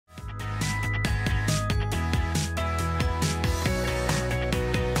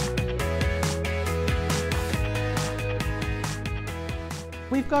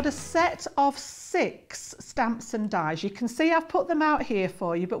We've got a set of 6 stamps and dies. You can see I've put them out here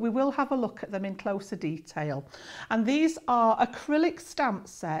for you, but we will have a look at them in closer detail. And these are acrylic stamp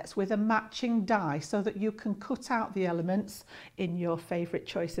sets with a matching die so that you can cut out the elements in your favourite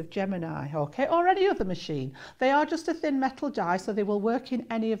choice of Gemini, okay, or any other machine. They are just a thin metal die, so they will work in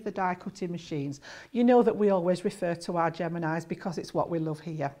any of the die cutting machines. You know that we always refer to our Geminis because it's what we love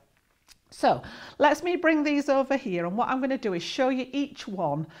here. So let me bring these over here, and what I'm going to do is show you each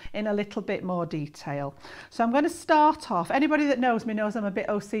one in a little bit more detail. So I'm going to start off, anybody that knows me knows I'm a bit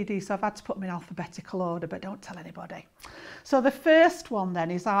OCD, so I've had to put them in alphabetical order, but don't tell anybody. So the first one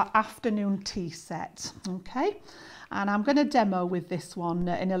then is our afternoon tea set, okay? And I'm going to demo with this one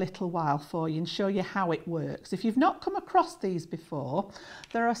in a little while for you and show you how it works. If you've not come across these before,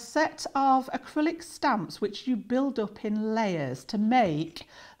 there are a set of acrylic stamps which you build up in layers to make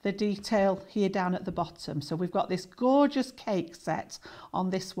the detail here down at the bottom. So we've got this gorgeous cake set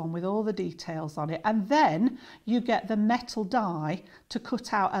on this one with all the details on it, and then you get the metal die to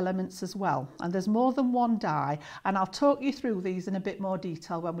cut out elements as well, and there's more than one die, and I'll talk you through these in a bit more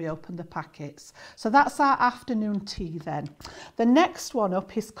detail when we open the packets. So that's our afternoon tea then. The next one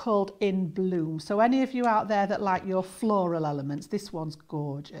up is called In Bloom. So any of you out there that like your floral elements, this one's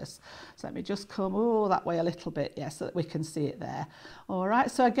gorgeous. So let me just come that way a little bit, yeah, so that we can see it there. All right,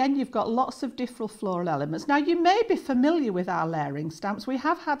 so again, you've got lots of different floral elements. Now, you may be familiar with our layering stamps. We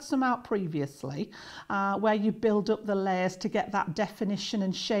have had some out previously where you build up the layers to get that definition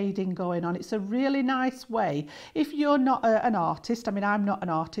and shading going on. It's a really nice way. If you're not an artist, I mean, I'm not an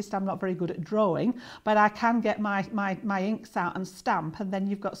artist, I'm not very good at drawing, but I can get my inks out and stamp, and then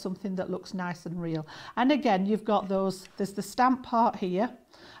you've got something that looks nice and real. And again, you've got those, there's the stamp part here,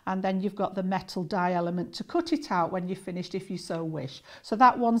 and then you've got the metal die element to cut it out when you're finished if you so wish. So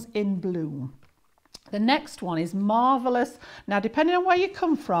that one's In Bloom. The next one is Marvellous. Now, depending on where you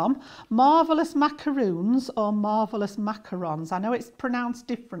come from, Marvellous Macaroons or Marvellous Macarons. I know it's pronounced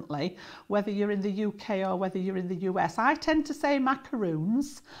differently, whether you're in the UK or whether you're in the US. I tend to say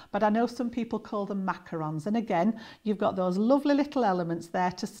macaroons, but I know some people call them macarons. And again, you've got those lovely little elements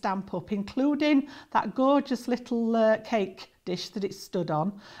there to stamp up, including that gorgeous little cake dish that it stood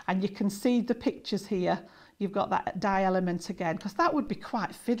on. And you can see the pictures here. You've got that die element again, because that would be quite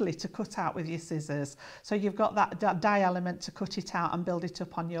fiddly to cut out with your scissors. So you've got that die element to cut it out and build it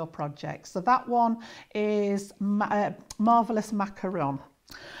up on your project. So that one is Marvellous Macaron.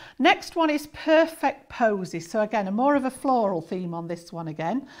 Next one is Perfect Posies. So again, a more of a floral theme on this one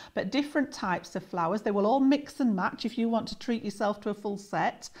again, but different types of flowers. They will all mix and match. If you want to treat yourself to a full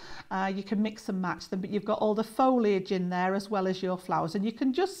set, you can mix and match them, but you've got all the foliage in there as well as your flowers. And you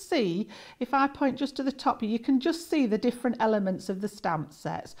can just see, if I point just to the top, you can just see the different elements of the stamp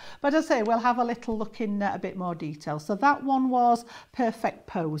sets. But as I say, we'll have a little look in a bit more detail. So that one was Perfect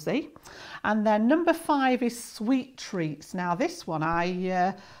Posy. And then number 5 is Sweet Treats. Now this one,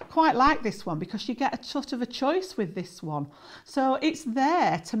 I quite like this one because you get a sort of a choice with this one. So it's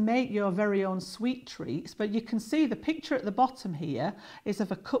there to make your very own sweet treats, but you can see the picture at the bottom here is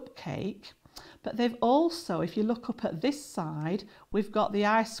of a cupcake. But they've also, if you look up at this side, we've got the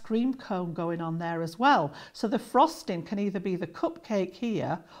ice cream cone going on there as well. So the frosting can either be the cupcake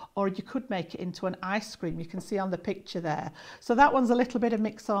here, or you could make it into an ice cream. You can see on the picture there. So that one's a little bit of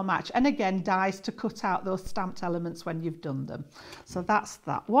mix or match. And again, dies to cut out those stamped elements when you've done them. So that's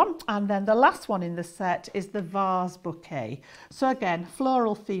that one. And then the last one in the set is the Vase Bouquet. So again,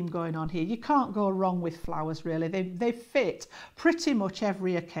 floral theme going on here. You can't go wrong with flowers, really. They fit pretty much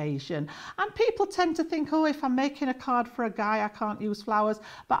every occasion. And people tend to think, oh, if I'm making a card for a guy, I can't use flowers.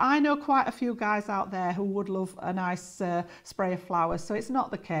 But I know quite a few guys out there who would love a nice spray of flowers. So it's not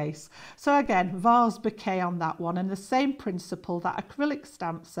the case. So again, Vase Bouquet on that one. And the same principle, that acrylic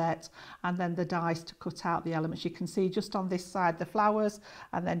stamp set, and then the dies to cut out the elements. You can see just on this side the flowers,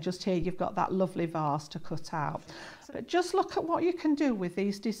 and then just here you've got that lovely vase to cut out. But just look at what you can do with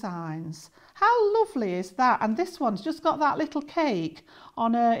these designs. How lovely is that? And this one's just got that little cake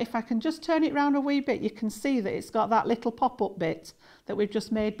on a, if I can just turn it round a wee bit, you can see that it's got that little pop-up bit that we've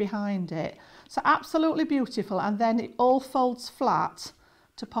just made behind it. So absolutely beautiful. And then it all folds flat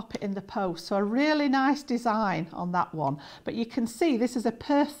to pop it in the post. So a really nice design on that one. But you can see this is a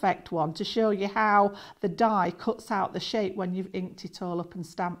perfect one to show you how the die cuts out the shape when you've inked it all up and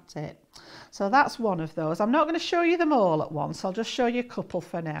stamped it. So that's one of those. I'm not going to show you them all at once. I'll just show you a couple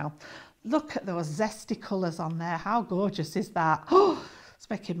for now. Look at those zesty colours on there. How gorgeous is that? Oh, it's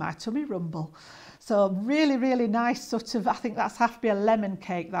making my tummy rumble. So really, really nice sort of, I think that's have to be a lemon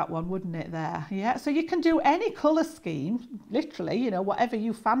cake, that one, wouldn't it there? Yeah, so you can do any colour scheme, literally, you know, whatever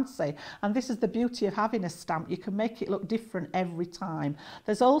you fancy. And this is the beauty of having a stamp. You can make it look different every time.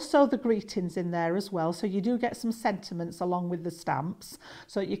 There's also the greetings in there as well. So you do get some sentiments along with the stamps,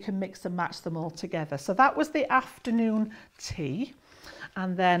 so you can mix and match them all together. So that was the afternoon tea.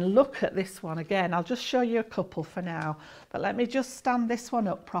 And then look at this one again. I'll just show you a couple for now, but let me just stand this one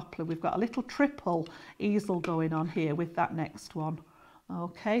up properly. We've got a little triple easel going on here with that next one.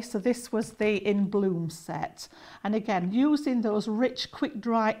 Okay, so this was the In Bloom set. And again, using those rich, quick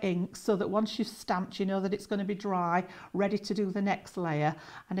dry inks so that once you've stamped, you know that it's going to be dry, ready to do the next layer.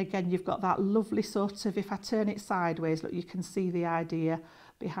 And again, you've got that lovely sort of, if I turn it sideways, look, you can see the idea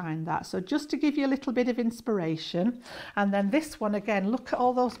behind that. So just to give you a little bit of inspiration. And then this one again, look at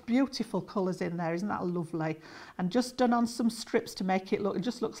all those beautiful colours in there, isn't that lovely? And just done on some strips to make it look, it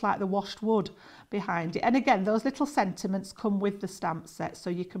just looks like the washed wood behind it. And again, those little sentiments come with the stamp set, so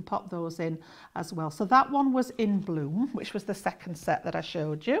you can pop those in as well. So that one was In Bloom, which was the second set that I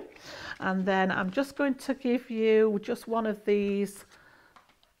showed you. And then I'm just going to give you just one of these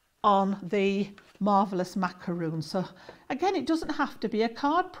on the Marvellous Macaroon. So again, it doesn't have to be a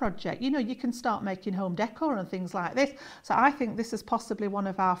card project. You know, you can start making home decor and things like this. So I think this is possibly one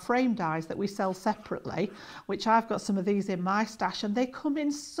of our frame dies that we sell separately, which I've got some of these in my stash, and they come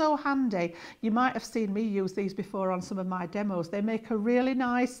in so handy. You might have seen me use these before on some of my demos. They make a really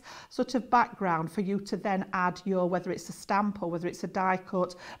nice sort of background for you to then add your, whether it's a stamp or whether it's a die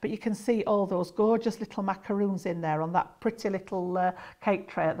cut, but you can see all those gorgeous little macaroons in there on that pretty little cake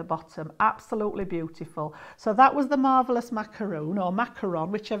tray at the bottom. Absolutely beautiful. So that was the Marvellous Macaroon, or macaron,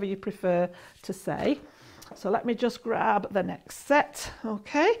 whichever you prefer to say. So let me just grab the next set.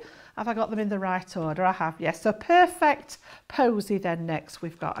 Okay, have I got them in the right order? I have, yes. So Perfect Posy then next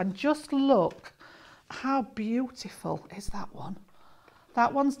we've got, and just look how beautiful is that one.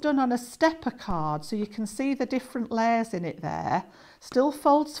 That one's done on a stepper card, so you can see the different layers in it there. Still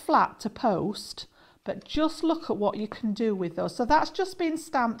folds flat to post, but just look at what you can do with those. So that's just been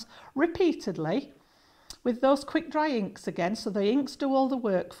stamped repeatedly with those quick dry inks again, so the inks do all the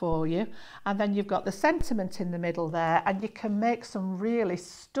work for you, and then you've got the sentiment in the middle there, and you can make some really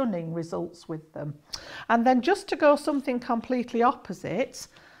stunning results with them. And then just to go something completely opposite,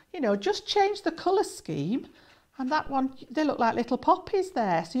 you know, just change the colour scheme, and that one, they look like little poppies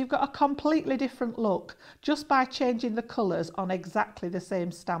there, so you've got a completely different look just by changing the colours on exactly the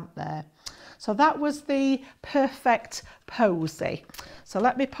same stamp there. So that was the Perfect Posy. So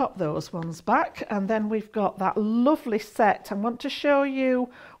let me pop those ones back, and then we've got that lovely set. I want to show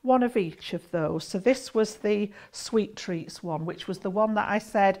you one of each of those. So this was the Sweet Treats one, which was the one that I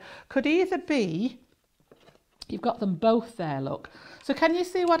said could either be, you've got them both there, look. So can you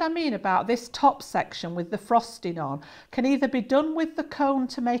see what I mean about this top section with the frosting on? Can either be done with the cone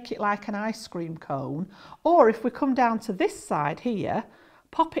to make it like an ice cream cone, or if we come down to this side here,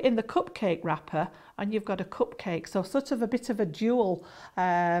 pop it in the cupcake wrapper and you've got a cupcake. So sort of a bit of a dual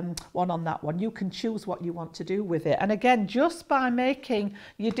one on that one. You can choose what you want to do with it. And again, just by making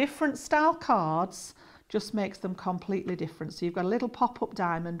your different style cards, just makes them completely different. So you've got a little pop-up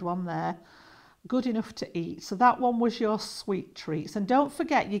diamond one there, good enough to eat. So that one was your Sweet Treats. And don't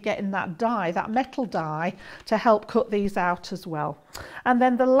forget, you're getting that die, that metal die, to help cut these out as well. And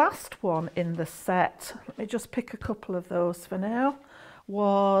then the last one in the set, let me just pick a couple of those for now,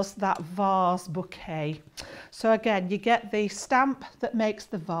 was that vase bouquet. So again, you get the stamp that makes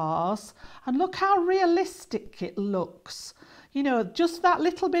the vase, and look how realistic it looks. You know, just that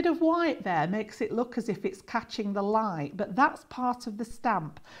little bit of white there makes it look as if it's catching the light, but that's part of the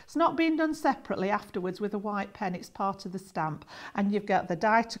stamp. It's not being done separately afterwards with a white pen, it's part of the stamp. And you've got the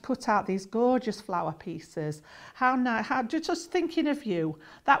die to cut out these gorgeous flower pieces. How nice, just thinking of you,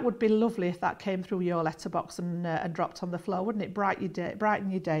 that would be lovely if that came through your letterbox and dropped on the floor, wouldn't it? Brighten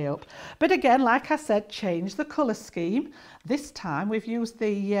your day up. But again, like I said, change the colour scheme. This time we've used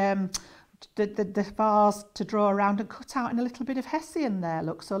the vase to draw around and cut out in a little bit of hessian there,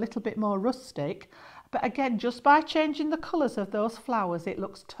 look, so a little bit more rustic. But again, just by changing the colours of those flowers, it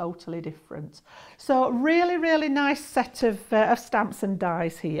looks totally different. So really, really nice set of stamps and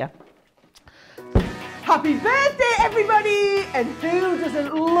dies here. Happy birthday, everybody! And who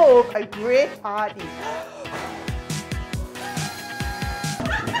doesn't love a great party?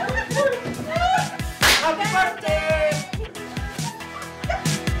 Happy birthday!